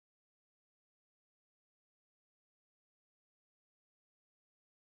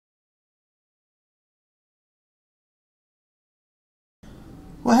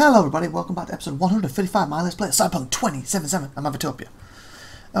Well, hello everybody, welcome back to episode 135 my Let's Play Cyberpunk 2077. I'm IVATOPIA.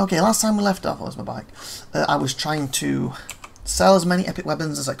 Okay, last time we left off, was my bike. I was trying to sell as many epic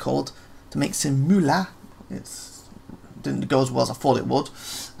weapons as I could to make Simula. It didn't go as well as I thought it would,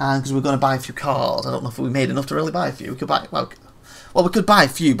 and because we were going to buy a few cars. I don't know if we made enough to really buy a few. We could buy, well, we could buy a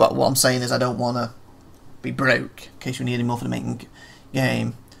few, but what I'm saying is I don't want to be broke in case we need any more for the main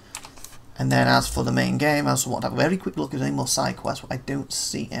game. And then as for the main game, I also want to have a very quick look at any more side quests. I don't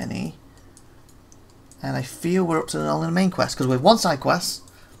see any. And I feel we're up to all in the main quest, because we have one side quest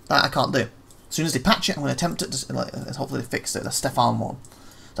that I can't do. As soon as they patch it, I'm going to attempt it, to, hopefully they fix it, the Stefan one.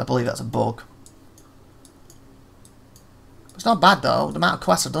 So I believe that's a bug. It's not bad though, the amount of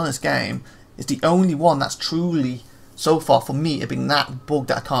quests I've done in this game is the only one that's truly, so far for me, it being that bugged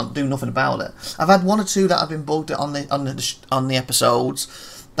that I can't do nothing about it. I've had one or two that have been bugged on the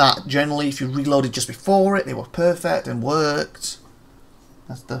episodes, that generally if you reloaded just before it, they were perfect and worked.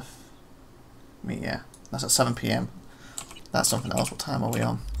 That's the... yeah, that's at 7 PM. That's something else. What time are we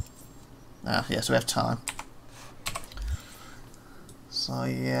on? Ah, yeah, so we have time. So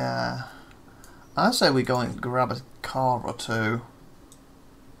yeah, I say we go and grab a car or two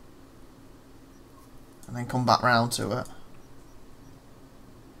and then come back round to it.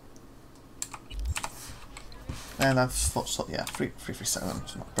 And I've thought, yeah, 337.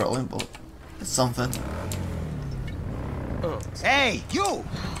 It's not brilliant, but it's something. Hey, you!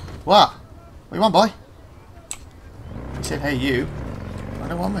 What? What you want, boy? He said, hey, you. I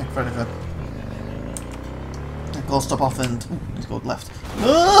don't want me for anything. Go stop off and... ooh, he's going left.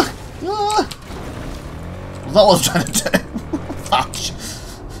 Ah! Ah! Well, that was trying to do. Fuck.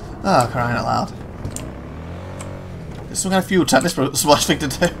 Oh, crying out loud. There's some kind of fuel tank. This is the smartest thing to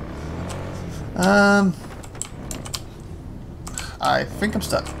do. I think I'm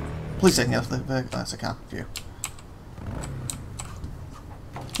stuck. Please take me off the vehicle. Yes, I can. Phew.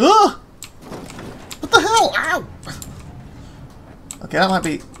 Ah! What the hell? Ow! Okay, that might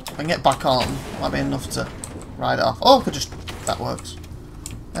be... if I can get back on, might be enough to ride off. Oh, I could just... that works.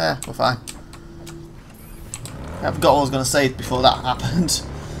 Yeah, we're fine. I forgot what I was going to say before that happened.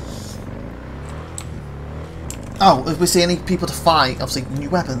 Oh, if we see any people to fight, obviously new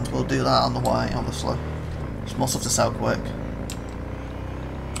weapons, we'll do that on the way, obviously. There's more stuff to sell quick.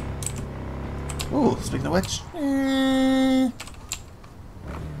 Ooh, speaking of which...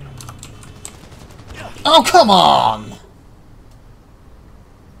 oh, come on!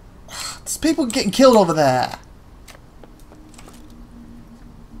 There's people getting killed over there.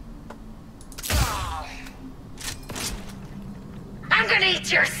 I'm gonna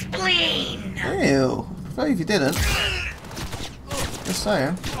eat your spleen! Ew. I prefer if you didn't. Just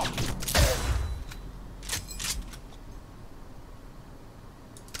saying.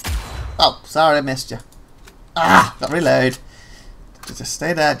 Oh, sorry, I missed you. Ah, got reload. Just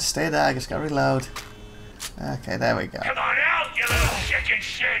stay there, I just got reload. Okay, there we go. Come on out, you little chicken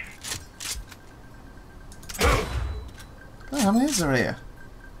shit! Oh, how many is there here?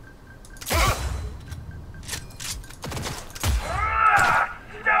 Stop!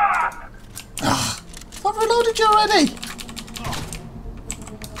 Ah, I've reloaded you already!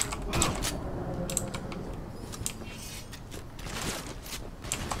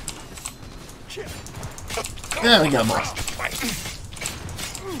 There we go, boys.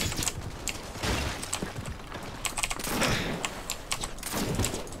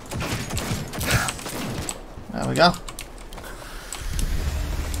 There we go.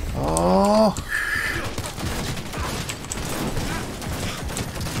 Oh.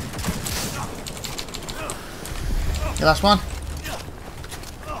 Okay, last one.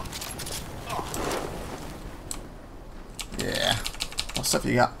 Yeah. What stuff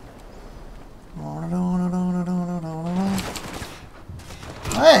you got?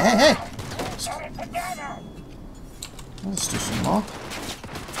 Hey, hey, hey! Let's do some more.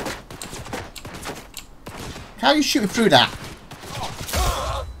 How are you shooting through that?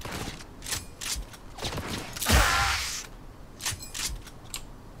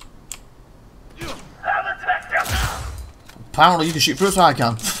 Apparently you can shoot through it, so I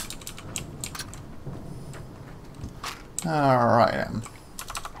can. Alright then.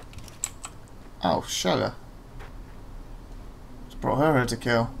 Oh, sugar. Just brought her here to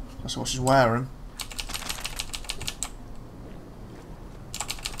kill. That's what she's wearing.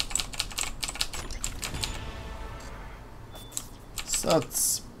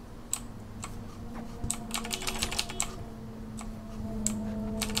 Suds.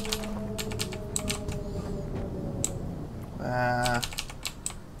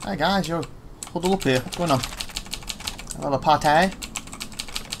 Hey guys, you're huddled up here. What's going on? A little party.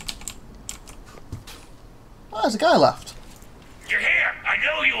 Oh, there's a guy left. You're here! I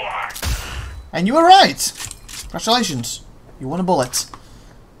know you are. And you were right! Congratulations. You won a bullet.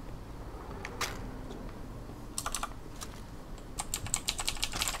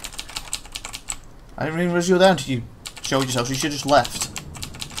 I didn't even realize you were there until you showed yourself, so you should have just left.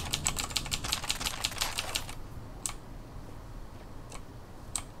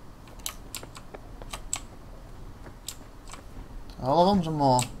 All of them, some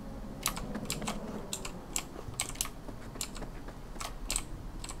more.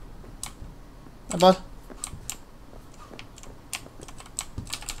 Hey, bud.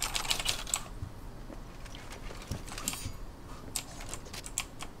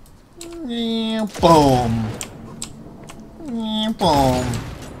 Yeah, boom. Yeah, boom.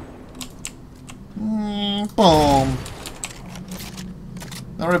 Yeah, boom.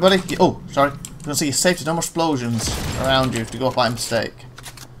 Alright, buddy. Oh, sorry. I'm gonna say you saved no more explosions around you to go off by mistake.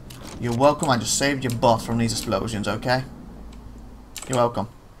 You're welcome. I just saved your butt from these explosions, okay? You're welcome.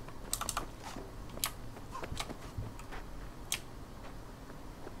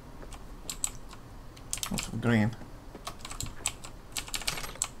 Oh, something green.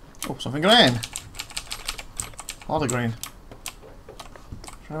 Oh, something green. A lot of green.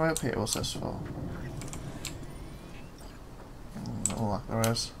 Try way up here. What's this for? Oh,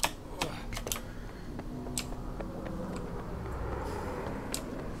 there is.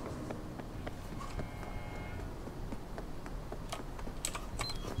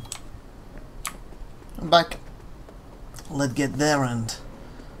 I'm back. Let's get there and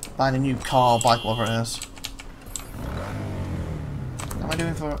buy the new car, bike, whatever it is. What am I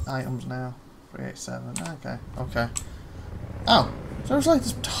doing for items now? 387. Okay, okay. Oh, so it's like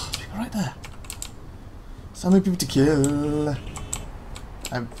there's people right there. So many people to kill.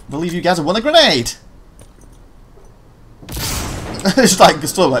 I believe you guys have won a grenade. It's like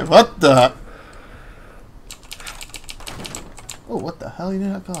still like what the? Oh, what the hell are you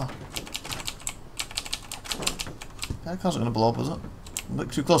doing in that car? That car's not gonna blow up, is it?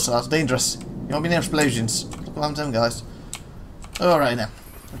 Look too close to that, it's dangerous. You won't be near explosions. Look what happened to them, guys. Alright now.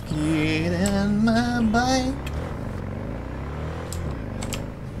 Get in my bike.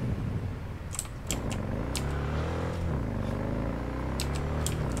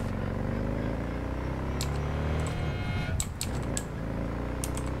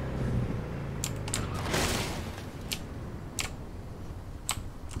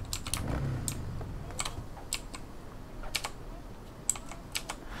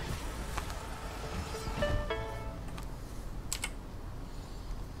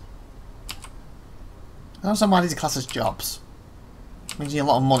 I don't understand why these are classed as jobs. It means you need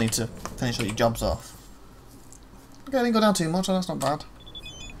a lot of money to finish all your jobs off. Okay, I didn't go down too much, so that's not bad.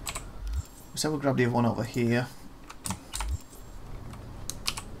 We said we'll grab the other one over here.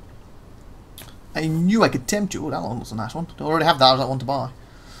 I knew I could tempt you. Oh, that one was a nice one. I already have that, I was that one to buy.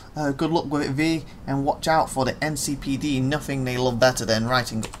 Good luck with it, V, and watch out for the NCPD. Nothing they love better than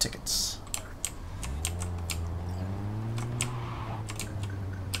writing up tickets.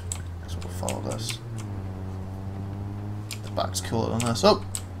 So we'll follow this. Back's cooler than this. Oh!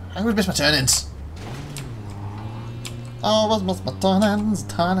 I always miss my turn-ins. Always miss my turn-ins,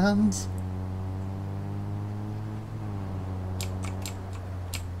 turn-ins.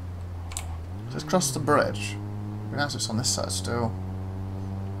 Just cross the bridge. It'd be nice if it's on this side still.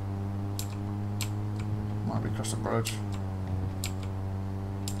 Might be across the bridge.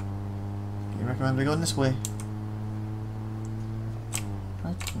 You recommend we go this way?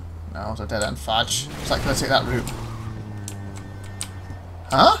 Right? No, it's a dead-end fudge. It's like, let's take that route.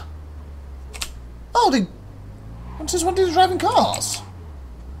 Huh? Oh, they... What's this one dude driving cars?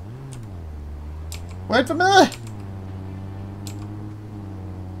 Wait for me!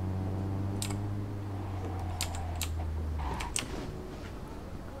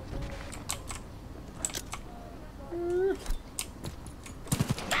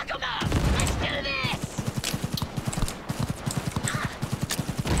 Back 'em up! Let's do this!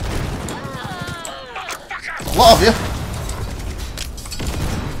 A lot of you!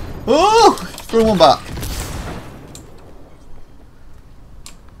 Oh! Threw one back.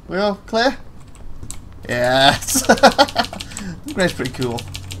 We all clear? Yes! Grade's pretty cool.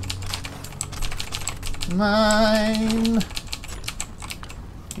 Mine!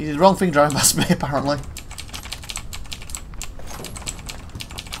 He did the wrong thing driving past me, apparently.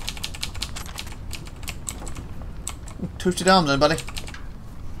 Twisted arms then, buddy.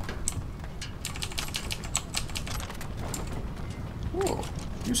 Ooh.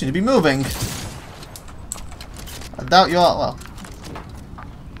 You seem to be moving. I doubt you are. Well,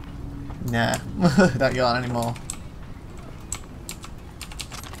 nah. I doubt you aren't anymore.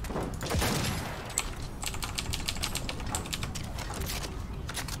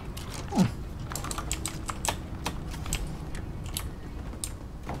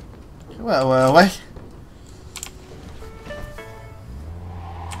 Where were we?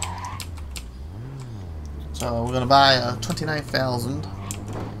 So we're gonna buy a 29,000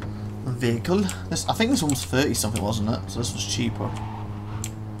 vehicle. This, I think this one was 30 something, wasn't it? So this was cheaper.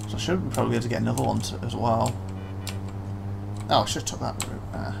 So I should probably be able to get another one as well. Oh, I should have took that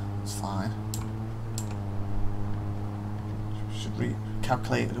route. It's fine. Should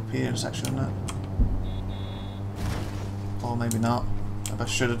recalculate it up here in a section, shouldn't it? Or maybe not. Maybe I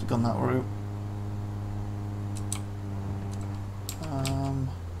should have gone that route.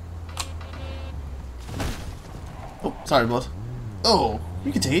 Oh, sorry, bud. Oh,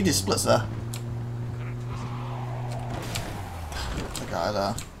 you can take it, splits there. The guy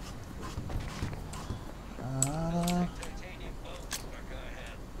there.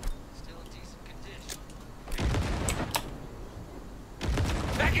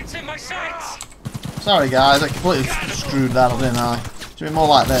 Back into my sights! Sorry guys, I completely screwed that up, didn't I? Should be more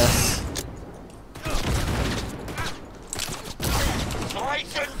like this. Fight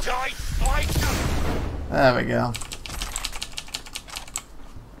and die, fight! There we go.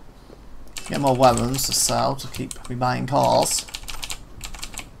 Get more weapons to sell to keep me buying cars.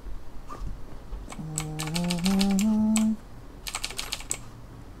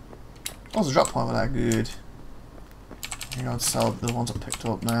 Oh, the drop point was that good. I'm going to sell the ones I picked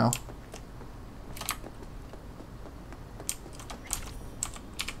up now.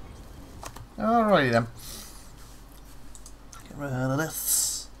 Alrighty then. Get rid of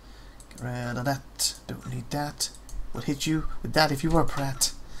this. Get rid of that. Don't need that. Would hit you with that if you were a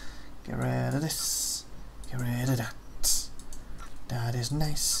prat. Get rid of this. Get rid of that. That is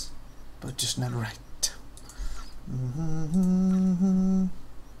nice, but just not right.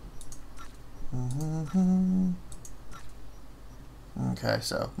 Okay,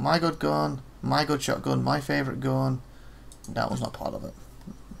 so my good gun, my good shotgun, my favourite gun. That was not part of it.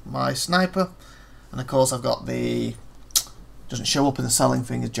 My sniper, and of course I've got the, doesn't show up in the selling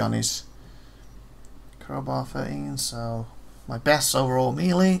thing as Johnny's crowbar 13. So my best overall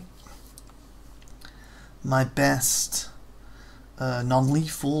melee, my best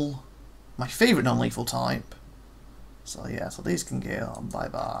non-lethal, my favourite non-lethal type. So yeah, so these can go on bye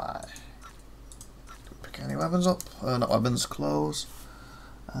bye. Pick any weapons up? Not weapons, clothes.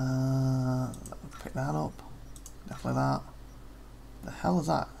 Pick that up. Definitely that. The hell is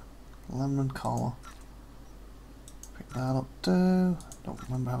that? Lemon collar. Pick that up too. Don't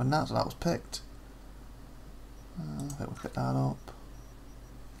remember having that, so that was picked. I think we'll pick that up.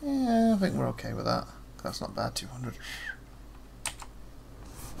 Yeah, I think we're okay with that. That's not bad, 200.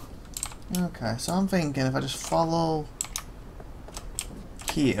 Okay, so I'm thinking if I just follow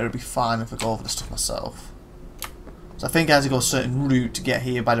here, it'd be fine if I go over the stuff myself. So I think I had to go a certain route to get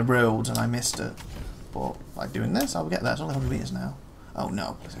here by the roads, and I missed it. But by doing this, I'll get there. It's only 100 meters now. Oh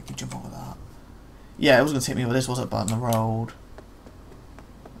no, I can jump over that. Yeah, it was going to take me over this, wasn't it? But on the road.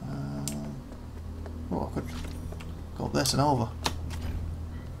 Oh, I could go up this and over.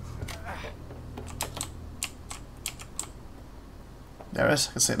 There it is.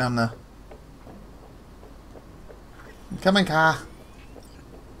 I can sit down there. Come in, car.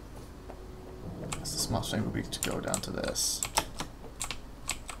 That's the smart thing would be to go down to this.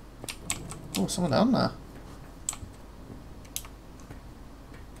 Oh, someone down there.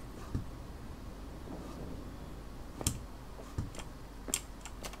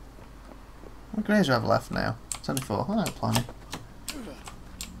 What grades do I have left now? 74. Oh, I have plenty.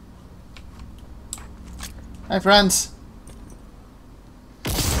 Hey, friends.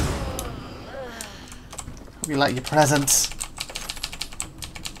 Hope you like your presents.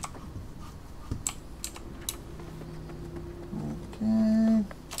 Okay.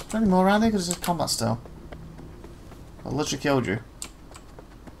 Is there any more around here? Because there's combat still. I literally killed you.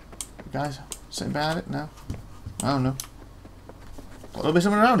 You guys sitting behind it? No. I don't know. Thought there'll be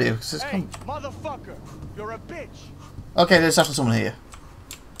someone around here. Hey, motherfucker! You're a bitch! Okay, there's actually someone here.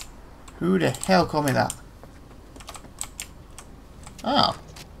 Who the hell called me that? Oh.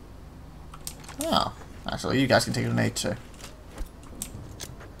 Oh. Actually, you guys can take a grenade too.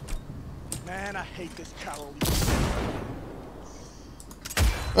 Man, I hate this cowardly.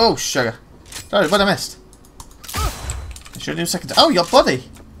 Oh, sugar. Sorry, what I missed. I should do a second. Oh, your buddy.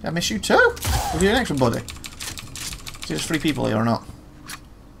 Did I miss you too? With your extra buddy. Is there just 3 people here or not?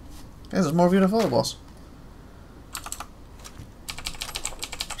 Yeah, there's more of you than I thought it was.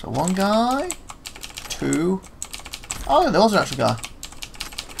 So 1 guy, 2. Oh, there was an extra guy.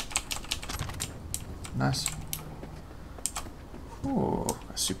 Nice. Ooh,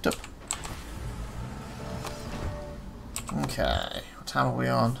 I souped up. Okay, what time are we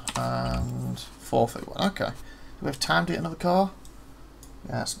on? And 4:31. Okay. Do we have time to get another car?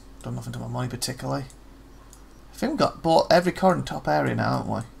 Yes. done nothing to my money particularly. I think we've got bought every car in the top area now,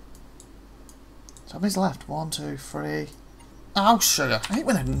 haven't we? So how many's left? 1, 2, 3. Oh, sugar. I hate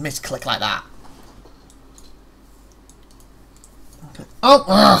when I misclick like that. Okay. Oh,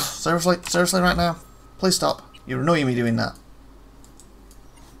 ugh. Seriously right now? Please stop. You're annoying me doing that.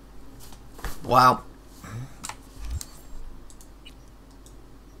 Wow.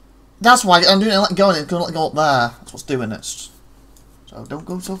 That's why I'm doing it let go and it's going to let go up there. That's what's doing it. So don't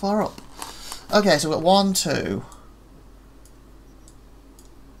go so far up. Okay, so we've got 1, 2.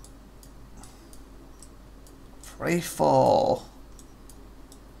 3, 4.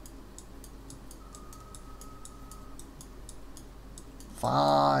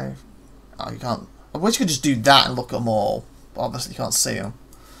 5. Oh, you can't. I wish you could just do that and look at them all. But obviously you can't see them.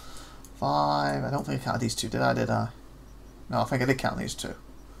 5. I don't think I counted these two, did I? No, I think I did count these two.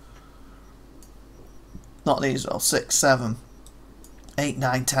 Not these though. 6, 7, 8,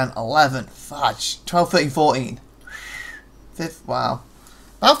 9, 10, 11. Fudge. 12, 13, 14. Wow.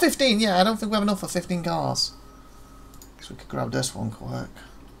 About 15, yeah. I don't think we have enough for 15 cars. So we could grab this one quick.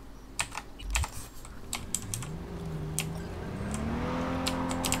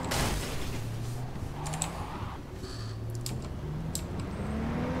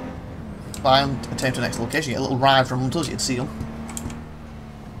 By attempt to the next location, you get a little ride from them, you can see them.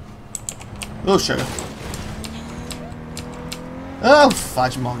 Oh, sugar. Oh,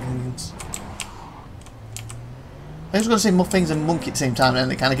 fudge muggins. I was going to say muffins and monkey at the same time, and then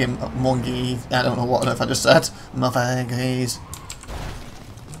they kind of gave monkey. I don't know what on earth I just said. Muffins.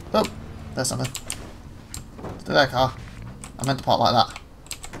 Oh, there's something. Do that car. I meant to park like that.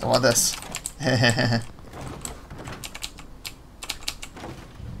 Don't like this.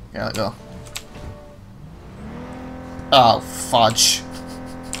 Yeah, let go. Oh, fudge.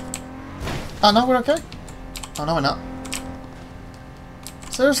 Oh, no, we're okay? Oh, no, we're not.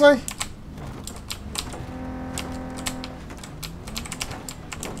 Seriously?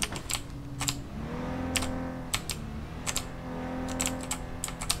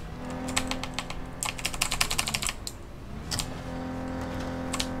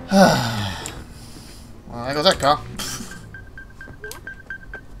 Well, there goes that car.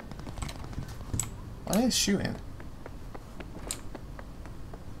 Why are they shooting?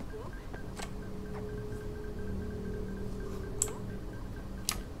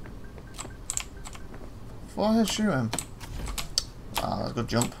 Why are they shooting? Ah, that's a good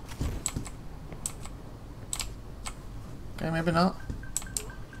jump. Okay, maybe not.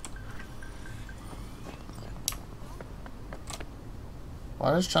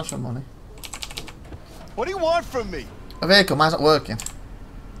 Why does transfer money? What do you want from me? A vehicle, mine's not working.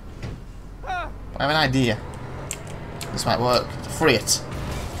 I have an idea. This might work. Free it.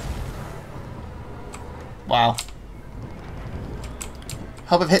 Wow.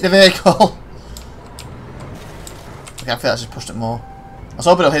 Hope I've hit the vehicle. Okay, I feel like I just pushed it more. I was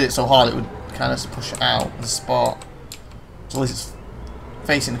hoping I'd hit it so hard it would kind of push it out of the spot. So at least it's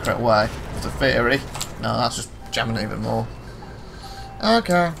facing the correct way. It's a theory. No, that's just jamming it even more.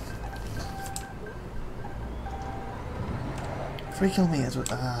 Okay. 3 kilometers with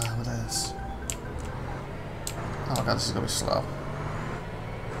this. Oh my god, this is gonna be slow.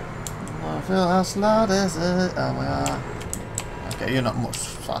 I feel how slow this is. Oh my god. Okay, you're not much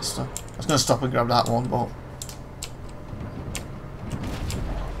faster. I was gonna stop and grab that one, but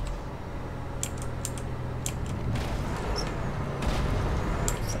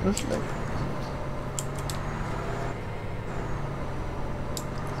seriously.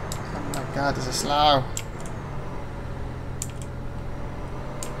 Oh my god, this is slow.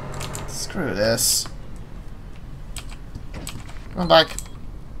 Screw this. Come on back.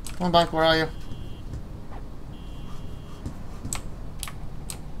 Come on back, where are you?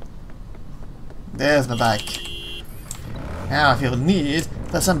 There's my bike. Now I feel need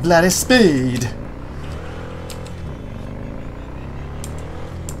for some bloody speed.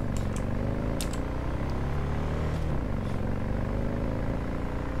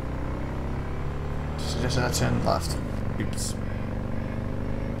 Just I turn left. Oops.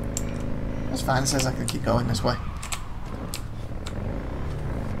 That's fine, it says I can keep going this way.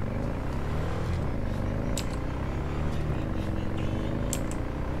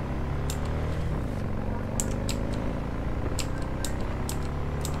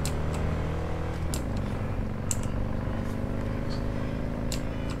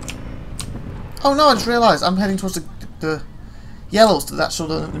 Oh no, I just realised I'm heading towards the yellows to that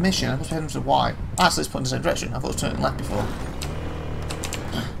sort of the mission. I'm supposed to be heading to the white. Actually, it's pointing in the same direction. I thought it was turning left before.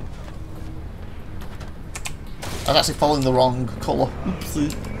 I was actually following the wrong colour.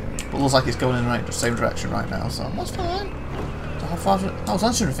 Oopsie. But it looks like it's going in the same direction right now, so that's fine. So far is it? Oh, it's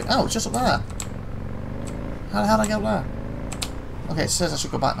answering thing. Oh, it's just up there. How the hell did I get up there? Okay, it says I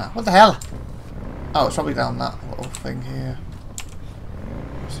should go back now. What the hell? Oh, it's probably down that little thing here.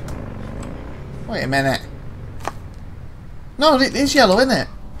 Wait a minute. No, it is yellow, isn't it?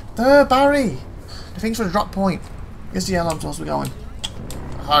 There, Barry. The thing's for the drop point. It's the yellow I'm supposed to be going.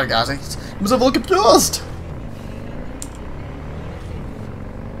 Alright, guys. I must have a look at dust.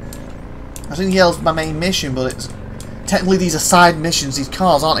 I think yellow's my main mission, but it's technically these are side missions. These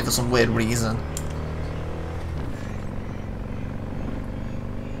cars aren't they, for some weird reason.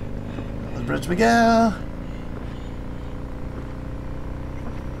 On the bridge we go.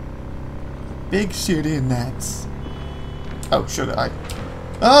 Big shooting nets. Oh, sugar.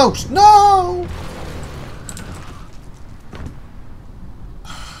 Oh no!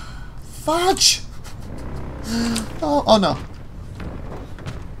 Fudge! Oh no.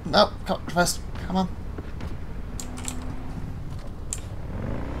 No, come first. Come on.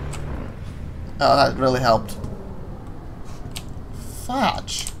 Oh, that really helped.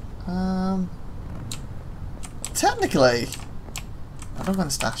 Fudge. Technically, I don't want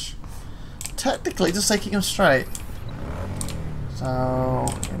to stash. Technically, just taking him straight. So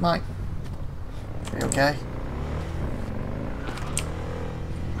it might be okay.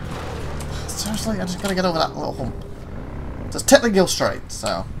 Seriously, I just gotta get over that little hump. Just technically go straight,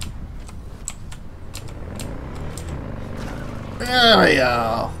 so. There we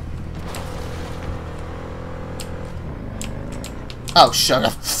go. Oh,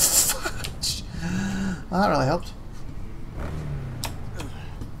 sugar. Well, that really helped.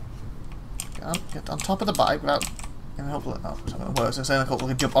 Get on top of the bike without. Hopefully, oh, it works. I'm saying I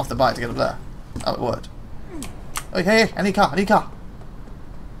can jump off the bike to get up there. Oh, it worked. Okay, I need car. I need car.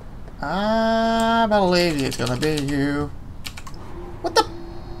 I believe it's gonna be you. What the?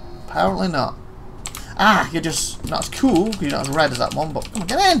 Apparently not. Ah, you're just not as cool. You're not as red as that one. But come on,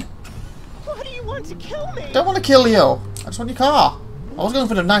 get in. Why do you want to kill me? Don't want to kill you. I just want your car. I was going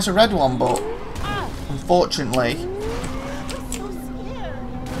for the nicer red one, but unfortunately, I'm so scared.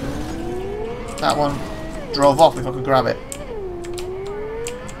 that one drove off if I could grab it.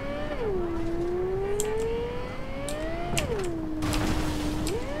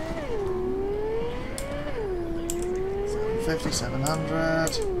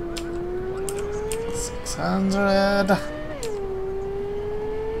 $700, 600.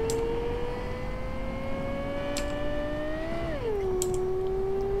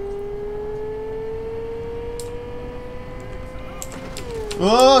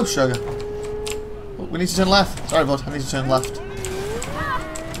 Oh, sugar. Oh, we need to turn left. Sorry, bud. I need to turn left.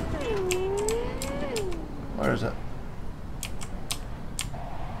 Where is it?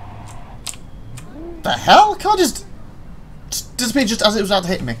 The hell? Can't just disappear just as it was about to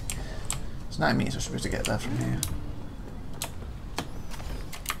hit me. It's 9 meters. I should be able to get there from here.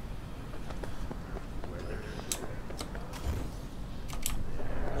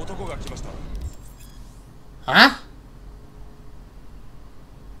 Huh?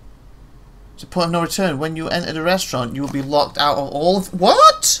 It's a point of no return. When you enter the restaurant, you will be locked out of all of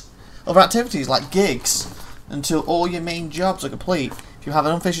what? Other activities like gigs until all your main jobs are complete. If you have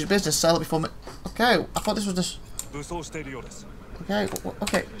an unfinished business, sell it before. Okay, I thought this was just. Okay,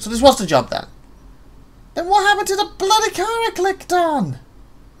 okay. So this was the job then. Then what happened to the bloody car I clicked on?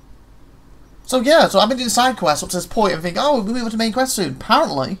 So yeah, so I've been doing side quests up to this point and think, oh, we'll move on to main quest soon.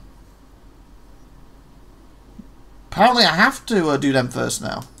 Apparently I have to do them first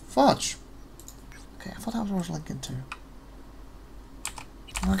now. Fudge. Okay, I thought that was what I was linking to.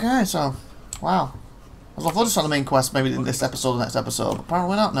 Okay, so wow. I was focused on the main quest maybe in this episode or next episode, but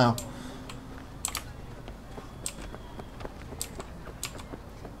apparently not now.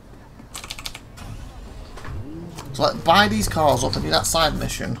 So let's buy these cars up and do that side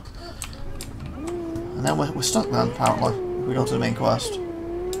mission. And then we're stuck then, apparently, if we go to the main quest.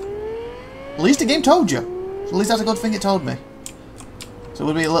 At least the game told you. So at least that's a good thing it told me. So it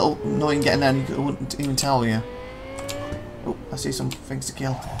would be a little annoying getting there and it wouldn't even tell you. Oh, I see some things to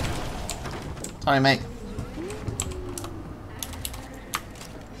kill. Sorry, mate.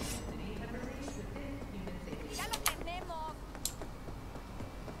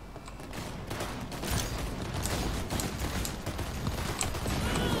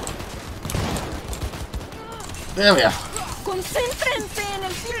 There we are. Concéntrense en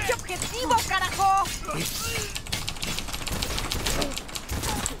el pinche objetivo, carajo.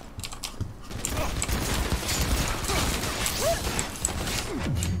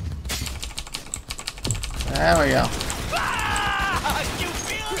 There we go.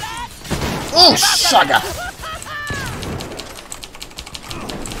 Oh, sugar!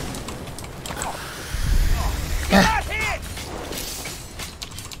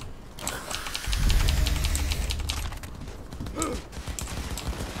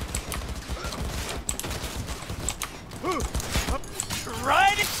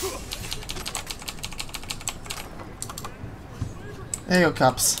 There you go,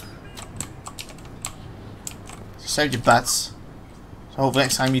 cops. Saved your butts. So hopefully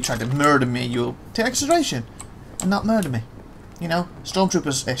next time you try to murder me, you'll take consideration and not murder me. You know,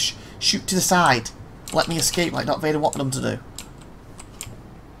 stormtroopers-ish. Shoot to the side. Let me escape like Darth Vader wanted them to do.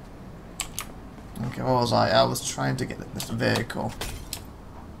 Okay, what was I? I was trying to get this vehicle.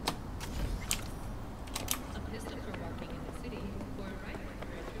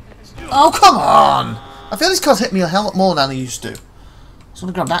 Oh, come on! I feel these cars hit me a hell lot more than they used to. So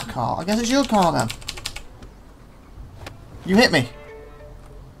I'm gonna grab that car. I guess it's your car then. You hit me.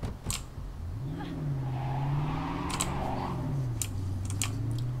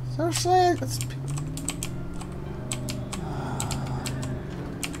 Seriously? That's...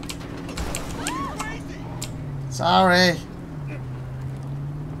 Sorry.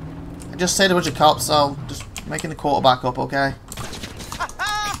 I just saved a bunch of cops, so just making the quarterback up, okay?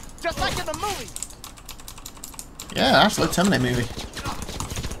 Just like in the movie. Yeah, actually, Terminator movie.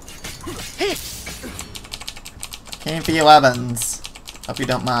 Came for you, Evans. Hope you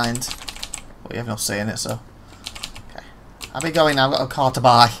don't mind. Well, you have no say in it, so. Okay. I'll be going now. I've got a car to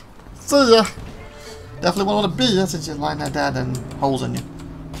buy. See ya. Definitely won't want to be here since you're lying there dead and holes in you.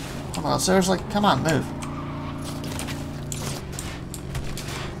 Come on, seriously? Come on, move.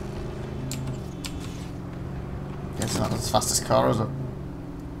 Guess it's not the fastest car, is it?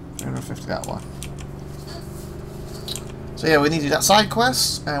 350 that one. So yeah, we need to do that side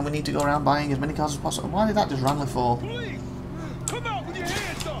quest, and we need to go around buying as many cars as possible. Why did that just randomly fall? Police! Come out with your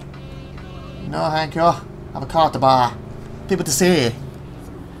hands up! No, thank you. I have a car to buy. People to see.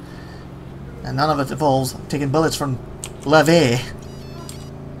 And none of it involves taking bullets from Levy.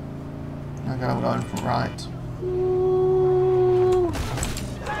 Okay, I'm going from right.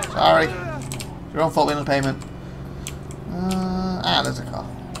 Sorry. Your own fault in the payment. There's a car.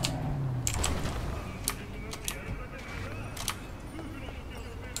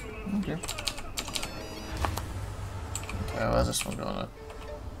 Okay. Okay, where's this one going?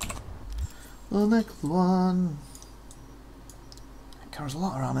 The next one. It covers a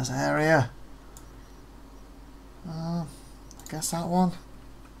lot around this area. I guess that one.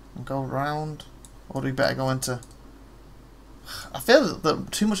 And go round. Or do we better go into... I feel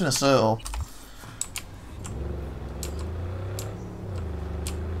that too much in a circle.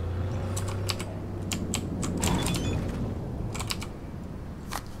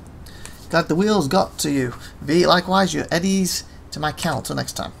 Glad the wheels got to you. V, likewise, your eddies to my count. Till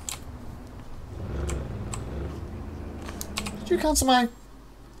next time. Did you cancel my...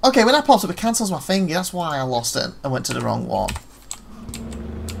 Okay, when that pops up, it cancels my thingy. That's why I lost it and went to the wrong one.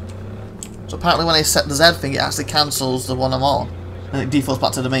 So apparently when I set the Z thing, it actually cancels the one I'm on. And it defaults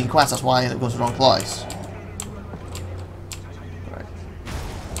back to the main quest. That's why it goes to the wrong place. Right.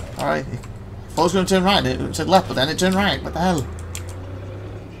 Alright. I thought it was going to turn right. It said left, but then it turned right. What the hell?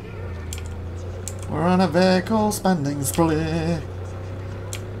 We're on a vehicle spending spree.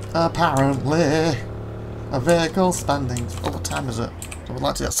 Apparently. A vehicle spending... Oh, what time is it? So we'd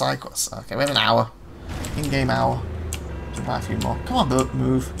like to get side quests. Okay, we have an hour. In-game hour. To buy a few more. Come on, boat,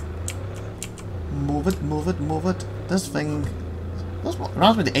 move. Move it, move it, move it. This thing... This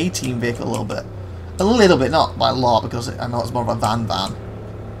reminds me of the A-Team vehicle a little bit. A little bit, not by a lot, because I know it's more of a van.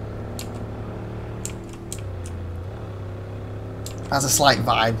 Has a slight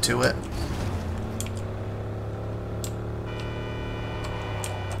vibe to it.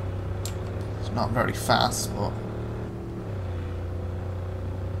 Not very fast, but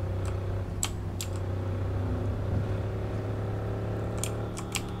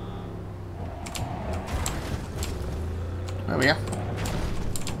there we go.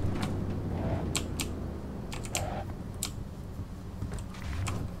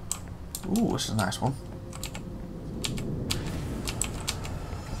 Ooh, this is a nice one.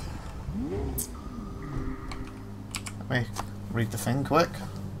 Let me read the thing quick.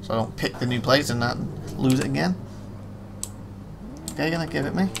 So I don't pick the new place and then lose it again. Okay, you're gonna give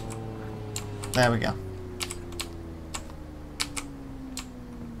it me? There we go.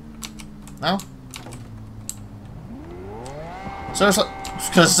 No? Seriously? I was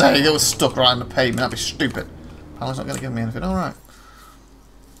gonna say it was stuck right in the pavement, that'd be stupid. Apparently it's not gonna give me anything. Alright.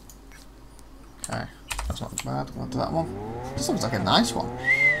 Okay, that's not bad. Go on to that one. This looks like a nice one.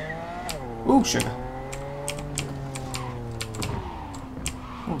 Ooh, sugar.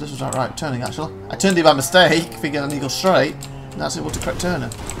 Oh, this was alright turning actually. I turned it by mistake, thinking I need to go straight, and that's able to correct turning.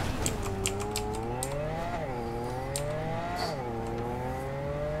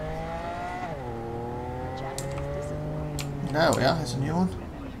 There we are, it's a new one.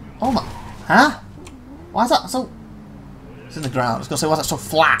 Oh my... Huh? Why is that so... It's in the ground. I was going to say, why is that so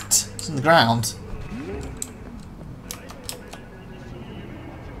flat? It's in the ground.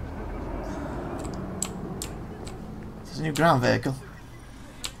 a new ground vehicle.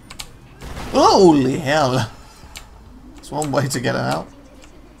 Holy hell! It's one way to get it out.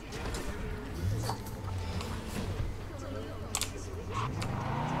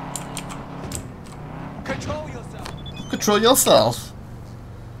 Control yourself. Control yourself.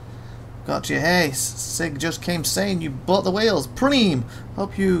 Got you. Hey, Sig just came saying you bought the wheels. Preem!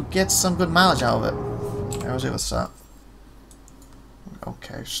 Hope you get some good mileage out of it. Where was it with that?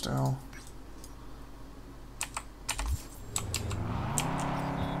 Okay, still.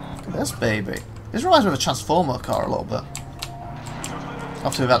 Look at this baby. This reminds me of a Transformer car a little bit.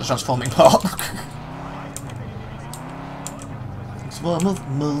 Obviously without the transforming part. Transformer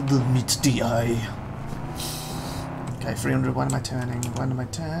murder meets the eye. Okay, 300. When am I turning? When am I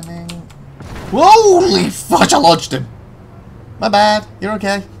turning? Holy fudge! I lodged him. My bad. You're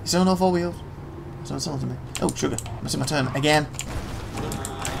okay. He's on all four wheels. So it's all to me. Oh, sugar. Missing my turn again.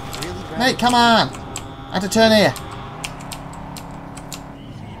 Mate, come on! I had to turn here.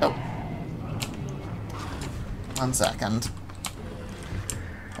 Oh. 1 second.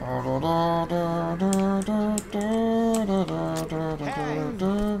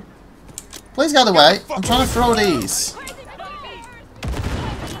 Please get away. I'm trying to throw these.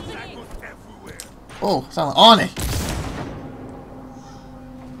 Oh, sound like Arnie.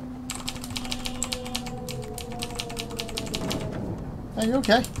 Are you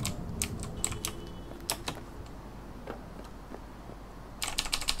okay?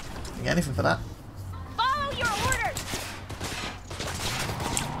 Didn't get anything for that. Follow your orders.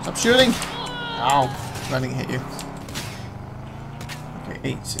 Stop shooting! Ow. Running hit you. Okay,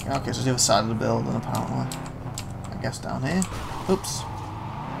 8. Okay, so it's the other side of the building apparently. I guess down here. Oops.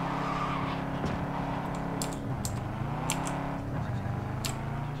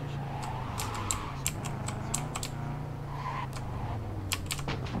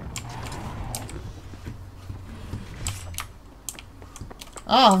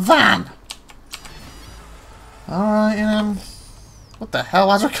 Oh, van! Alright, what the hell?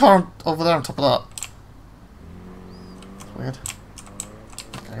 Why's there a car over there on top of that? That's weird.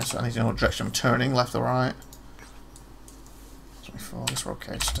 Okay, I guess I need to know what direction I'm turning, left or right. 24, this we're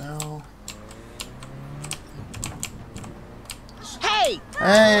okay still. Hey!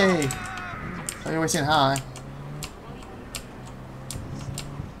 Hey! So you're always saying hi.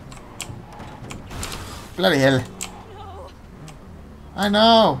 Bloody hell. I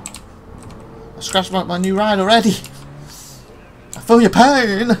know! I scratched my new ride already! I feel your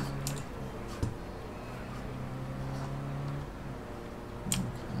pain!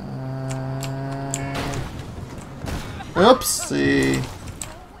 Oopsie!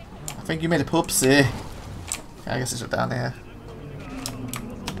 I think you made a poopsie. Okay, I guess it's down here.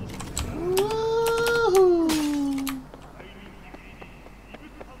 Woohoo!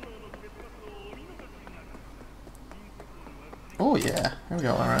 Oh yeah, here we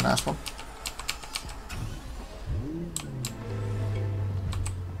go, a very nice one.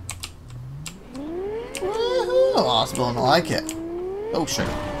 Woohoo! Oh, it's blowing, I like it. Oh shit.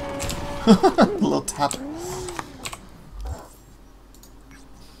 A little tap.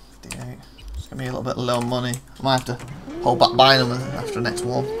 58. It's gonna be a little bit low money. I might have to hold back buying them after the next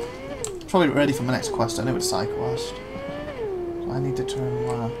one. Probably ready for my next quest. I know it's a side quest. So I need to turn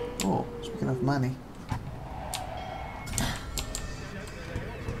around. Oh, speaking of money.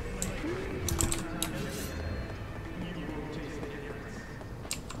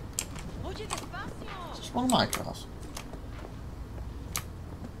 One of my cars.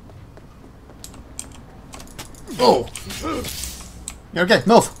 Oh! You're okay,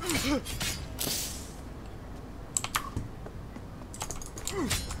 move!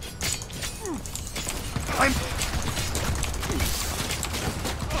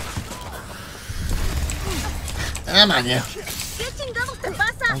 Come on, you.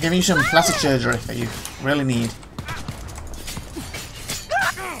 I'm giving you some plastic surgery that you really need.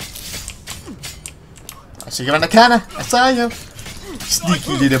 I see you around the corner. I saw you.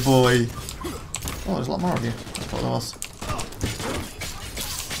 Sneaky little boy. Oh, there's a lot more of you. I thought there was.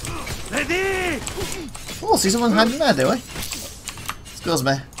 Ready! Oh, see someone hiding there, do we? Excuse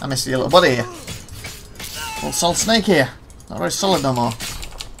me. I missed your little buddy here. Little solid snake here. Not very solid no more.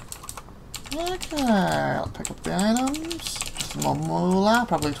 Okay, I'll pick up the items. Some more moolah,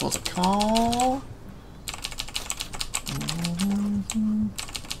 probably towards a car.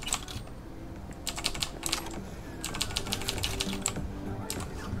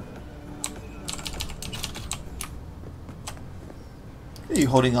 Are you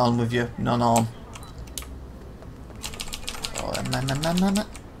holding on with your non-arm? Oh, are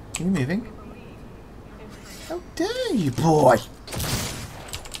you moving? How dare you, boy!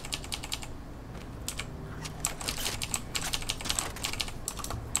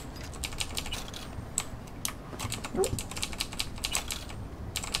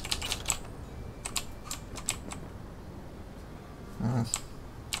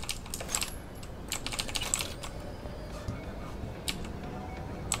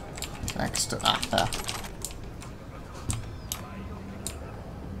 Next to... Ah, there.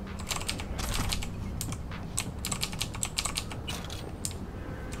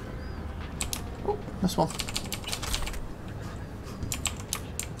 Oh, this one.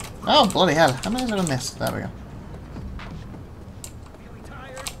 Oh, bloody hell. How many did I miss? There we go. Feeling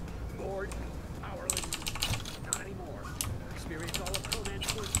tired, bored, powerless. Not anymore. Experience all of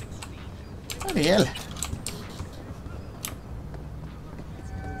Conan's worst things. Bloody hell.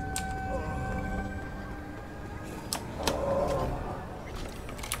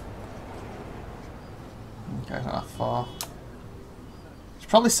 Okay, not that far. It's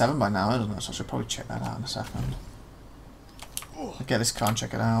probably 7 by now, isn't it? So I should probably check that out in a second. I'll get this car and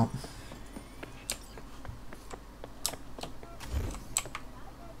check it out.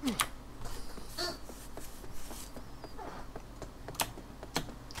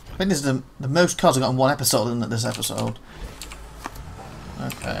 I think this is the most cars I got in one episode, isn't it, this episode?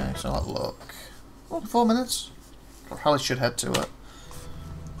 Okay, so I'll look. Oh, 4 minutes. I probably should head to it.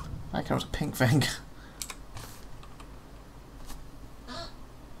 I care, it was a pink thing.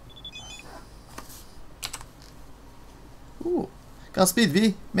 Ooh. Godspeed,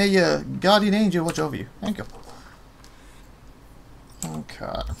 V. May your guardian angel watch over you. Thank you.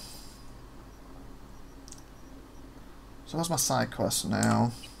 Okay. So what's my side quest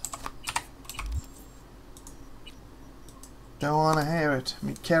now? Don't want to hear it.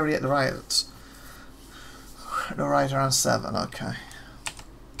 Me carry at the riots. The riot around 7, okay.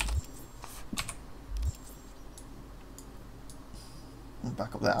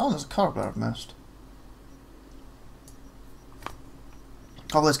 Back up there. Oh, there's a car I've missed.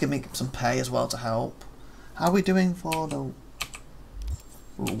 Probably give me some pay as well to help. How are we doing for the... Ooh,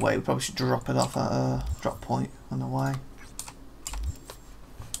 wait, we probably should drop it off at a drop point on the way.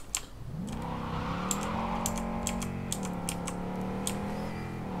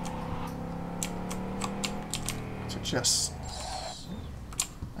 So just...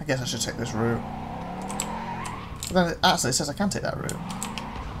 I guess I should take this route. But then it actually says I can take that route.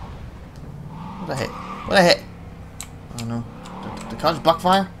 What did I hit? What did I hit? Oh no. Did the car just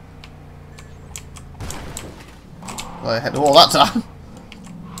backfire? Well, I hit the wall that time.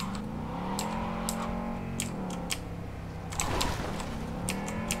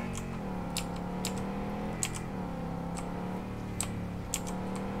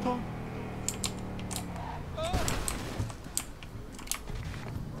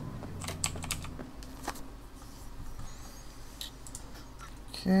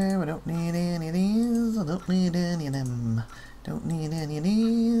 Okay, we don't need any of these. I don't need any of them. Don't need any of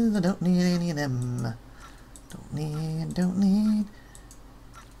these. I don't need any of them. Don't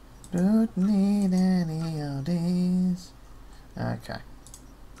need any of these. Okay.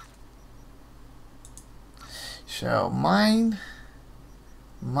 So mine,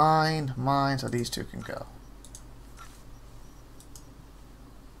 so these two can go.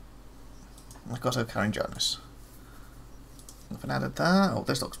 Of course, I'm carrying Jonas. Nothing added there. Oh,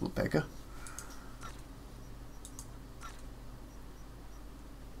 this looks a little bigger.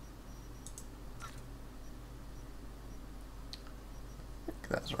 I think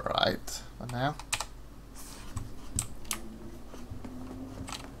that's right for now.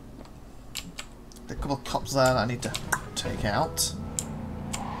 There are a couple of cops there that I need to take out.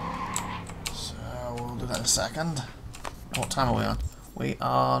 So we'll do that in a second. What time are we on? We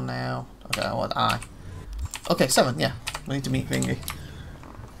are now... Okay, what I? Okay, 7, yeah. We need to meet Vingy.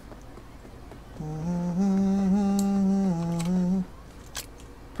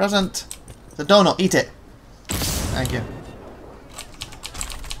 Present! The donut, eat it! Thank you.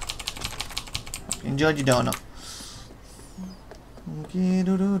 Hope you enjoyed your donut.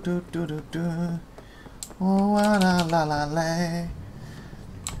 Oh, la la la la.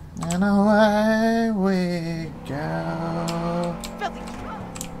 And away we go.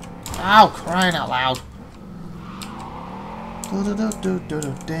 Ow, crying out loud.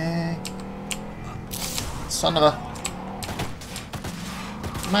 Son of a...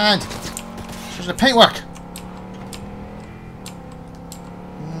 Man! Just the paintwork!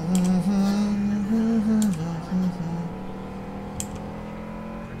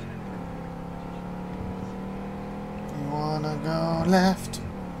 You wanna go left?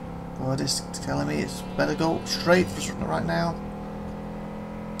 Oh, this is telling me it's better go straight for right now.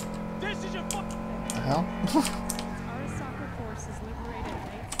 This is your fuck. The hell?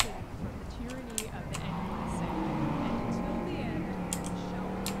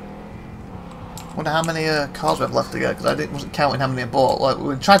 Wonder how many cars we have left to go, because I wasn't counting how many I bought. Like,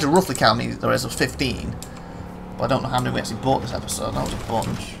 we tried to roughly count me, there is 15, but I don't know how many we actually bought this episode. That was a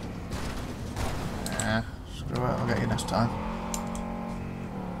bunch. Yeah, screw it, I'll get you next time.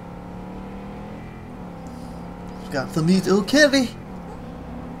 Got the meat, okay.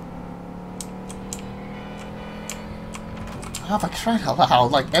 Oh, if I cry out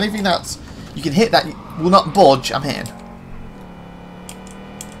loud, like anything that's you can hit that will not budge, I'm hitting.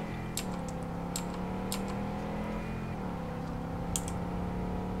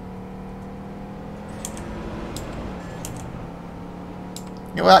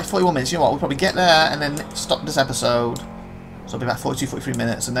 Yeah, we're like 41 minutes, you know what, we'll probably get there and then stop this episode. So it'll be about 42, 43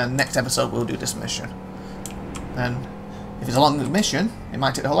 minutes, and then next episode we'll do this mission. And if it's a long mission, it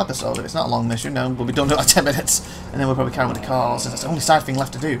might take the whole episode. If it's not a long mission, then we'll be done in like 10 minutes. And then we'll probably carry on with the cars, and that's the only side thing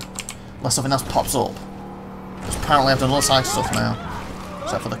left to do. Unless something else pops up. Because apparently I've done all the side stuff now.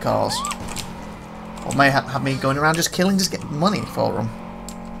 Except for the cars. Or may have me going around just killing, just getting money for them.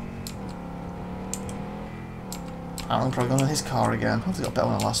 I'm probably going on his car again. Hopefully got better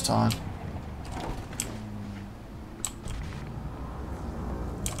than last time.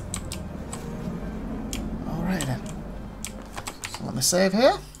 Alright then. So let me save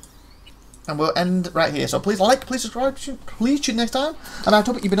here. And we'll end right here. So please like, please subscribe, please tune next time. And I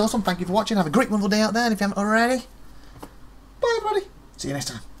hope you've been awesome. Thank you for watching. Have a great wonderful day out there. And if you haven't already, bye everybody. See you next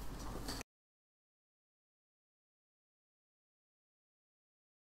time.